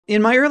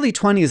In my early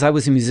 20s, I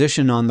was a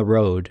musician on the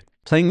road,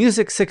 playing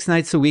music 6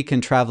 nights a week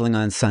and traveling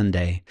on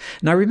Sunday.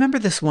 And I remember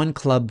this one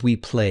club we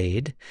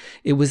played.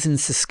 It was in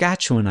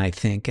Saskatchewan, I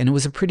think, and it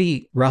was a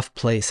pretty rough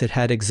place. It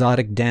had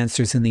exotic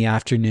dancers in the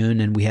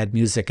afternoon, and we had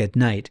music at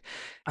night.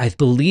 I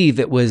believe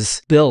it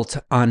was built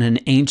on an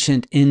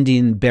ancient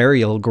Indian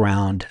burial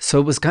ground. So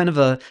it was kind of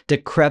a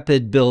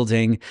decrepit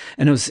building,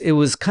 and it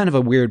was kind of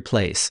a weird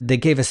place. They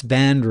gave us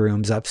band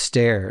rooms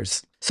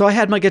upstairs. So I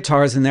had my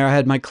guitars in there, I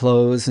had my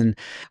clothes, and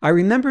I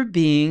remember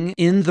being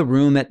in the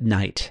room at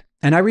night.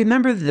 And I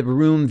remember the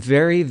room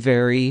very,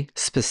 very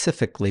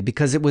specifically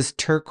because it was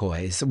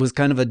turquoise. It was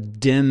kind of a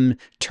dim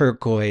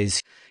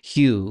turquoise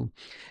hue.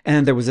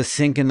 And there was a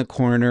sink in the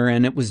corner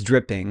and it was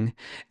dripping.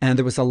 And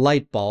there was a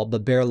light bulb, a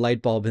bare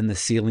light bulb in the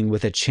ceiling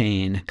with a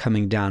chain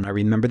coming down. I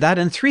remember that.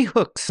 And 3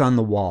 hooks on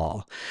the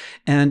wall.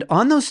 And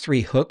on those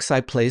 3 hooks,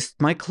 I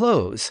placed my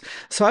clothes.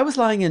 So I was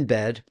lying in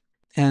bed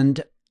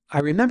and I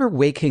remember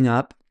waking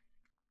up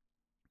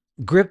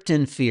gripped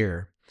in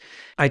fear.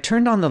 I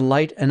turned on the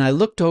light and I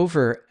looked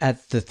over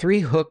at the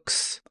 3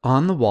 hooks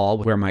on the wall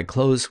where my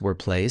clothes were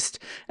placed,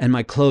 and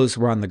my clothes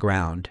were on the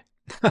ground.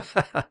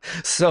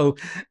 So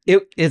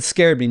it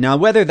scared me. Now,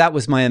 whether that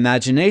was my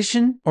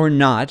imagination or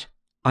not,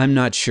 I'm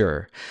not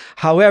sure.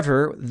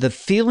 However, the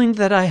feeling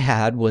that I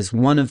had was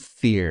one of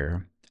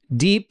fear,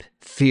 deep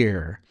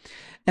fear.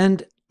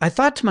 And I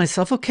thought to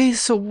myself, okay,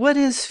 so what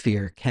is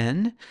fear,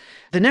 Ken?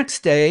 The next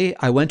day,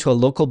 I went to a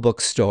local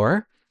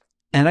bookstore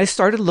and I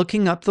started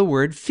looking up the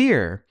word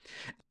fear.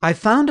 I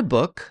found a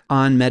book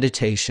on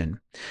meditation,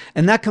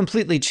 and that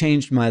completely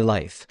changed my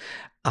life.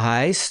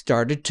 I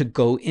started to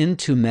go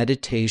into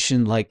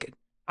meditation like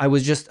I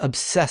was just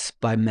obsessed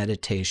by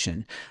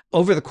meditation.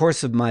 Over the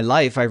course of my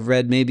life, I've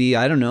read maybe,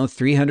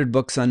 300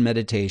 books on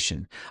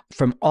meditation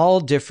from all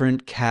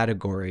different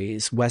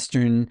categories: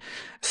 Western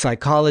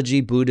psychology,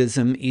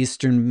 Buddhism,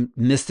 Eastern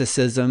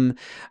mysticism,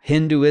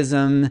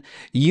 Hinduism,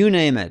 you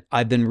name it.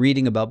 I've been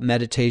reading about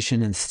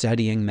meditation and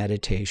studying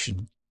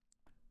meditation.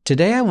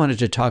 Today, I wanted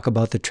to talk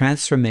about the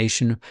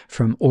transformation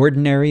from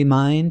ordinary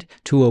mind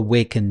to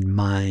awakened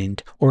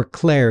mind, or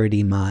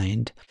clarity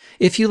mind.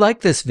 If you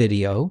like this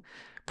video,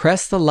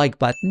 press the like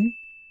button,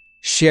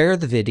 share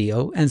the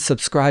video, and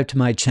subscribe to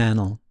my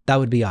channel. That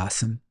would be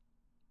awesome.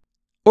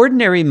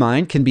 Ordinary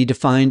mind can be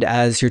defined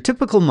as your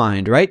typical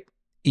mind, right?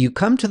 You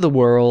come to the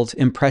world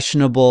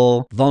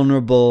impressionable,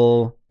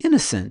 vulnerable,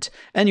 innocent,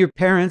 and your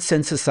parents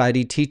and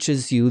society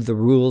teaches you the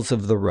rules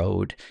of the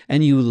road,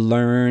 and you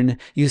learn,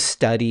 you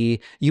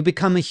study, you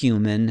become a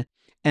human,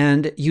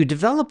 and you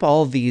develop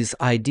all these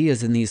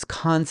ideas and these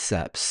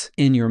concepts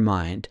in your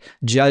mind: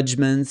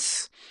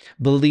 judgments,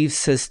 belief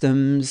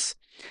systems,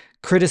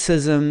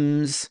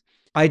 criticisms,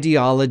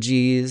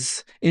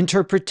 ideologies,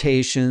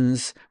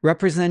 interpretations,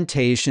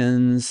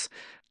 representations,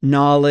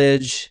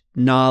 knowledge,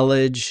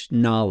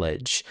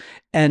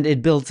 and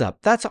it builds up.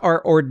 That's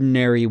our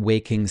ordinary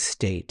waking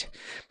state.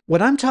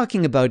 What I'm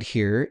talking about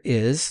here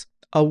is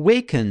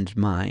awakened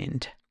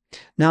mind.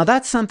 Now,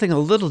 that's something a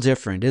little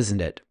different,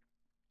 isn't it?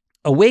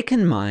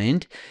 Awakened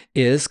mind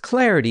is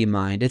clarity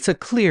mind. It's a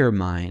clear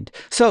mind.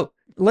 So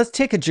let's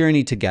take a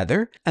journey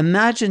together.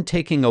 Imagine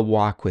taking a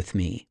walk with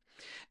me,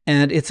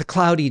 and it's a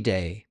cloudy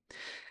day.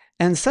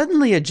 And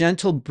suddenly a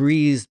gentle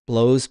breeze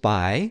blows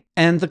by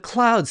and the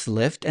clouds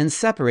lift and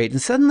separate. And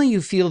suddenly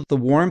you feel the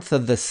warmth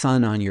of the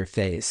sun on your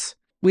face.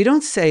 We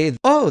don't say,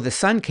 oh, the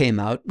sun came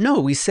out. No,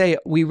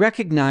 we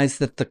recognize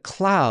that the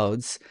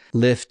clouds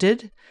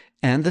lifted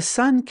and the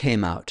sun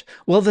came out.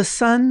 Well, the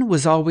sun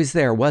was always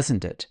there,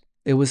 wasn't it?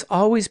 It was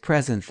always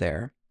present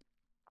there.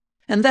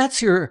 And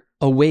that's your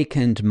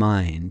awakened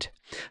mind.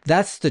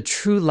 That's the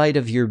true light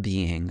of your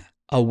being.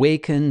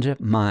 Awakened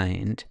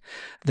mind,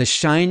 the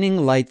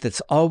shining light that's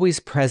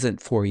always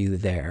present for you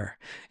there.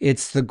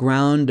 It's the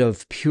ground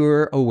of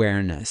pure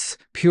awareness,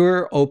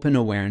 pure open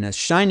awareness,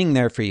 shining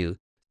there for you.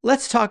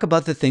 Let's talk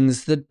about the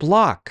things that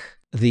block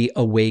the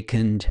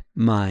awakened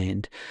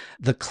mind,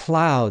 the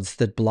clouds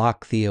that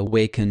block the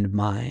awakened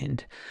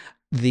mind,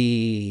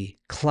 the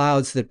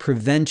clouds that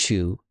prevent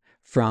you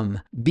from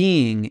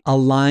being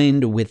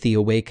aligned with the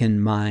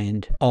awakened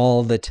mind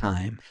all the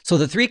time. So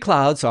the 3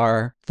 clouds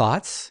are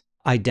thoughts,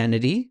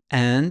 identity,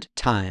 and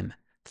time.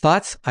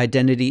 Thoughts,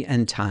 identity,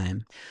 and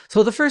time.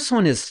 So the first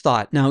one is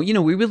thought. Now,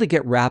 we really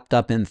get wrapped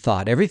up in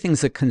thought.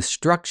 Everything's a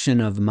construction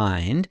of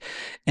mind,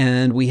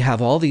 and we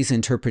have all these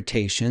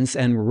interpretations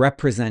and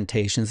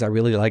representations. I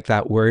really like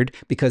that word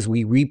because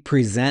we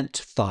represent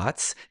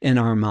thoughts in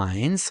our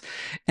minds,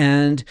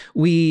 and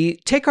we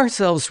take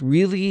ourselves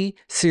really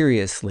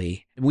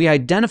seriously. We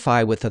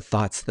identify with the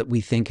thoughts that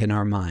we think in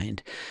our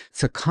mind.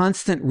 It's a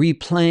constant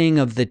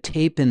replaying of the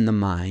tape in the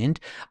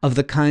mind of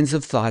the kinds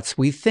of thoughts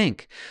we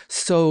think.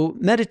 So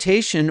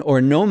meditation,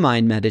 or no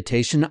mind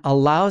meditation,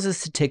 allows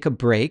us to take a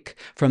break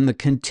from the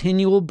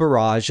continual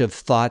barrage of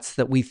thoughts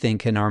that we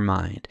think in our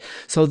mind.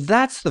 So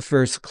that's the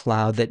first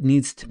cloud that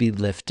needs to be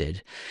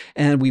lifted.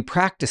 And we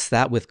practice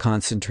that with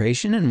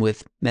concentration and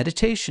with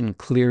meditation,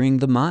 clearing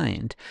the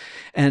mind.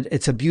 And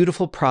it's a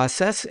beautiful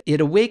process.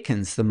 It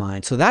awakens the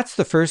mind. So that's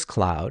the first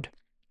cloud.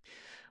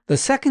 The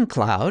second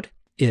cloud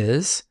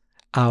is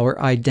our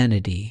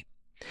identity.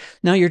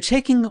 Now you're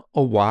taking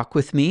a walk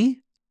with me.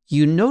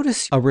 You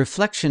notice a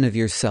reflection of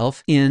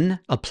yourself in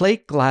a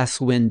plate glass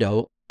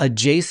window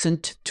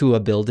adjacent to a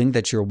building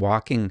that you're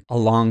walking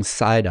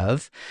alongside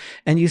of,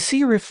 and you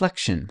see a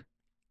reflection.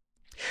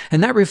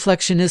 And that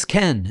reflection is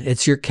Ken.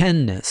 It's your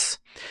Kenness.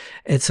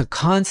 It's a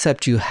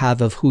concept you have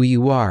of who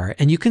you are,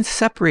 and you can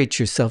separate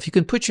yourself. You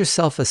can put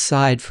yourself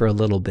aside for a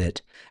little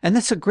bit. And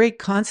that's a great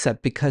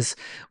concept because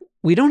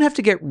we don't have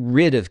to get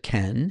rid of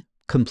Ken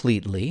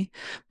completely,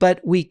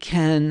 but we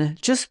can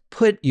just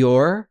put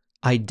your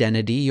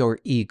identity, your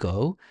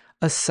ego,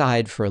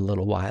 aside for a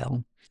little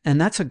while.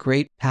 And that's a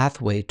great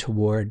pathway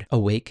toward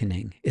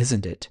awakening,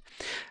 isn't it?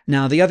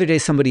 Now, the other day,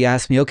 somebody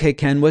asked me, okay,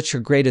 Ken, what's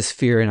your greatest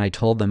fear? And I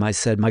told them, I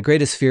said, my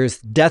greatest fear is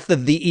death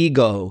of the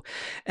ego.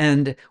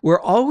 And we're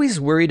always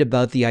worried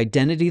about the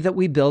identity that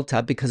we built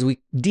up because we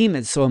deem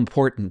it so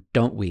important,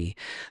 don't we?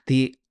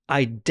 The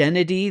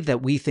identity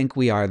that we think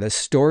we are, the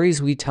stories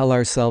we tell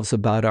ourselves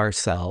about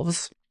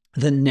ourselves,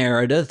 the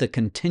narrative that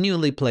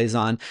continually plays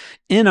on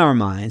in our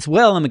minds.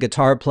 Well, I'm a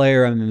guitar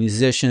player, I'm a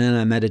musician, I'm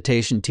a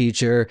meditation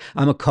teacher,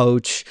 I'm a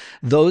coach.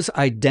 Those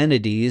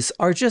identities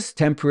are just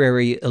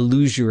temporary,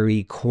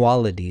 illusory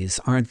qualities,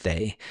 aren't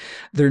they?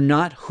 They're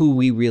not who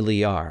we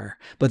really are,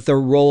 but they're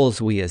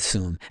roles we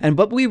assume.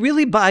 But we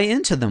really buy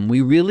into them.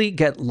 We really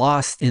get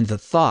lost in the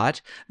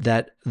thought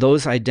that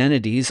those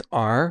identities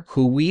are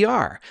who we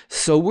are.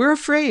 So we're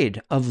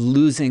afraid of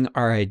losing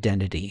our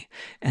identity.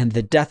 And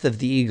the death of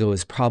the ego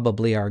is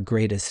probably our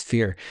greatest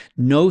fear.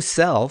 No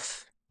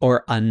self,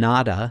 or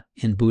anatta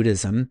in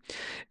Buddhism,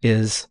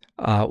 is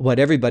what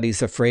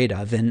everybody's afraid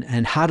of,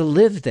 and how to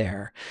live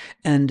there.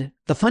 And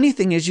the funny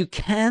thing is you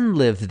can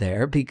live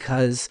there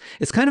because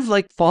it's kind of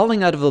like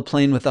falling out of a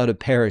plane without a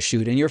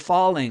parachute, and you're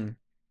falling.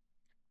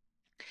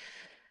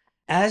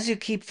 As you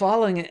keep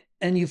falling,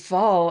 and you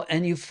fall,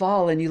 and you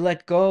fall, and you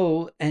let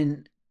go,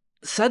 and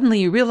suddenly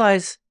you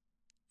realize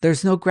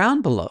there's no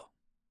ground below.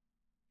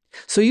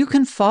 So you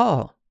can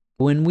fall.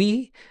 When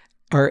we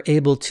are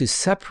able to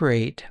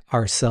separate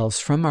ourselves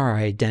from our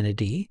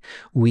identity,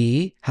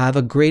 we have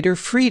a greater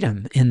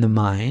freedom in the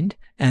mind,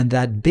 and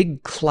that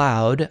big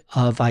cloud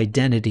of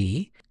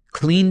identity,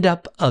 cleaned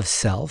up of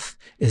self,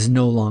 is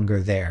no longer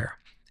there,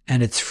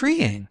 and it's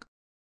freeing.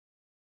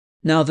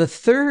 Now, the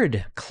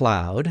third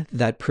cloud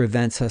that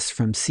prevents us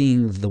from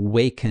seeing the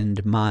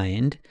wakened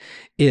mind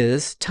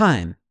is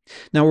time.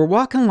 Now, we're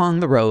walking along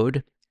the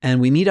road, and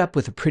we meet up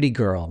with a pretty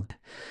girl.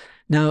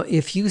 Now,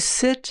 if you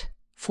sit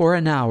for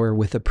an hour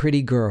with a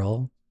pretty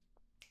girl,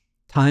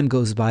 time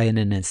goes by in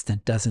an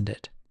instant, doesn't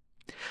it?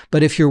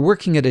 But if you're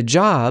working at a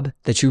job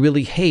that you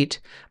really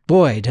hate,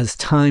 boy, does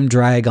time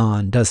drag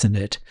on, doesn't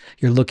it?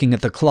 You're looking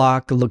at the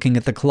clock,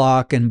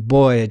 and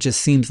boy, it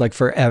just seems like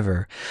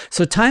forever.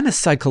 So time is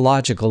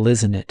psychological,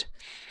 isn't it?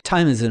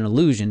 Time is an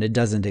illusion. It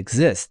doesn't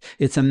exist.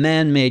 It's a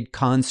man-made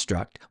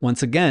construct.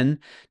 Once again,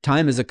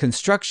 time is a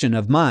construction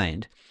of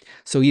mind.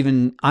 So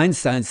even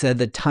Einstein said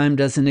that time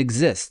doesn't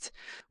exist.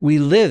 We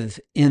live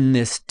in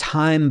this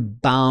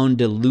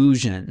time-bound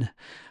illusion.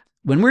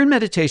 When we're in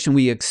meditation,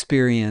 we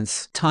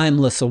experience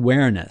timeless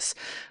awareness.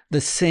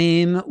 The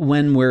same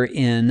when we're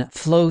in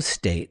flow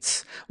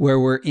states, where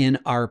we're in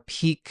our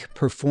peak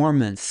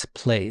performance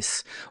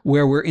place,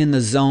 where we're in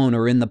the zone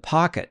or in the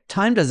pocket.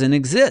 Time doesn't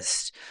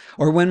exist.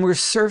 Or when we're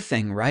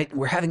surfing, right?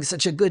 We're having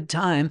such a good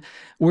time.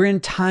 We're in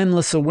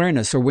timeless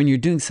awareness. Or when you're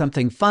doing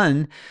something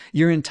fun,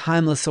 you're in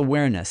timeless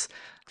awareness.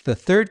 The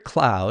third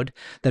cloud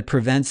that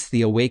prevents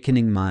the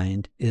awakening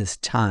mind is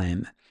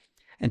time.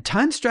 And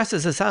time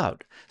stresses us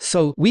out.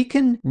 So we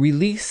can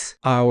release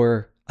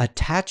our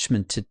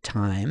attachment to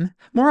time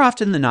more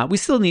often than not. We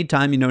still need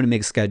time, to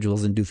make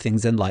schedules and do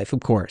things in life, of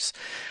course.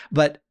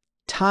 But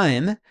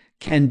time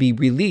can be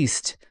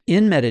released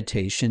in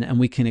meditation, and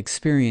we can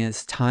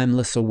experience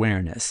timeless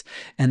awareness.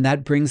 And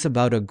that brings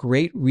about a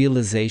great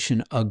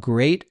realization, a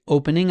great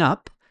opening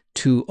up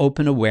to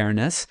open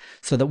awareness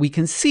so that we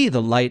can see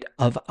the light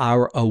of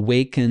our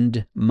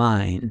awakened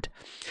mind.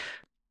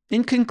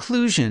 In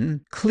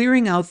conclusion,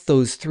 clearing out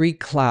those three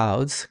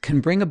clouds can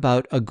bring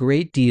about a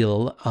great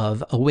deal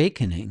of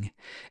awakening,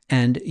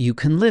 and you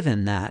can live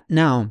in that.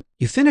 Now,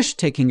 you finish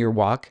taking your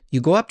walk, you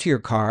go up to your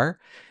car,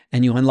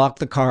 and you unlock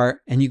the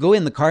car, and you go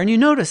in the car, and you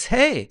notice,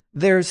 hey,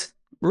 there's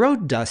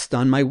road dust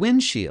on my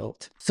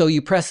windshield. So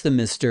you press the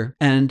mister,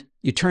 and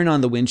you turn on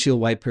the windshield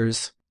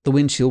wipers. The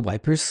windshield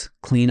wipers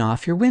clean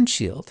off your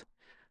windshield.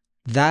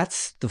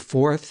 That's the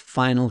fourth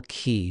final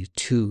key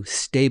to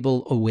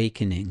stable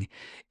awakening,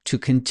 to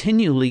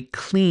continually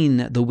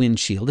clean the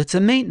windshield. It's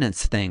a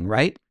maintenance thing,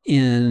 right?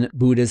 In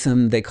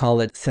Buddhism, they call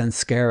it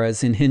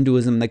sanskaras. In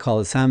Hinduism, they call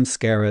it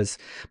samskaras.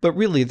 But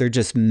really, they're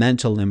just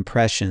mental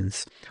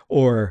impressions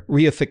or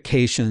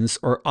reifications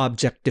or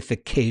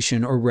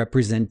objectification or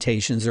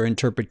representations or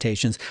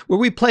interpretations where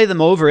we play them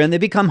over and they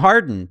become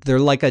hardened. They're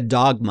like a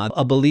dogma,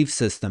 a belief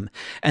system,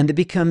 and they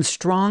become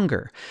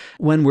stronger.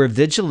 When we're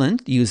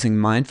vigilant using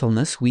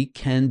mindfulness, we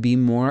can be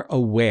more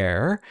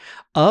aware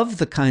of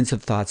the kinds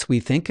of thoughts we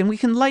think, and we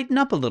can lighten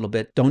up a little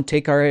bit. Don't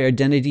take our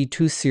identity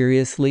too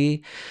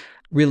seriously.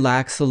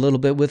 Relax a little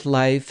bit with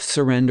life,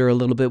 surrender a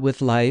little bit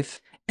with life,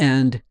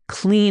 and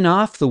clean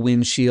off the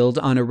windshield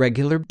on a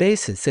regular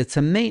basis. It's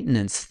a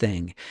maintenance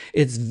thing.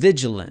 It's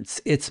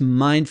vigilance. It's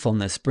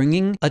mindfulness,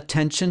 bringing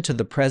attention to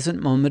the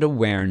present moment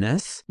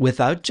awareness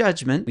without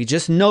judgment. We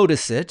just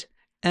notice it,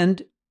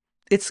 and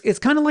it's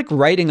kind of like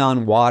writing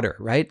on water,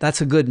 right?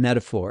 That's a good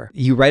metaphor.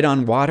 You write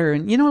on water,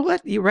 and you know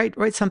what? You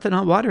write something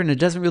on water, and it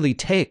doesn't really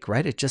take,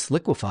 right? It just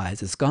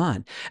liquefies. It's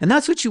gone. And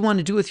that's what you want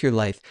to do with your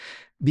life,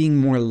 being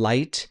more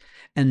light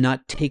and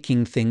not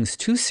taking things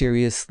too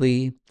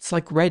seriously. It's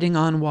like writing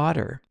on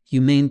water.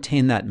 You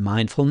maintain that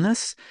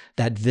mindfulness,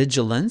 that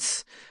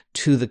vigilance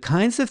to the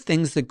kinds of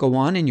things that go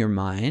on in your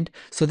mind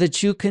so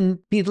that you can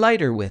be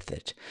lighter with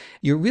it.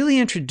 You're really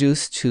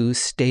introduced to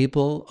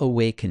stable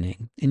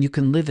awakening, and you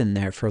can live in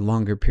there for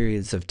longer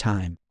periods of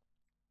time.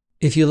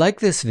 If you like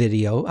this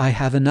video, I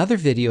have another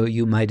video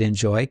you might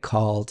enjoy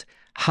called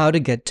How to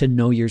Get to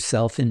Know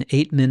Yourself in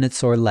 8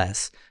 Minutes or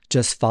Less.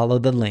 Just follow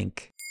the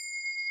link.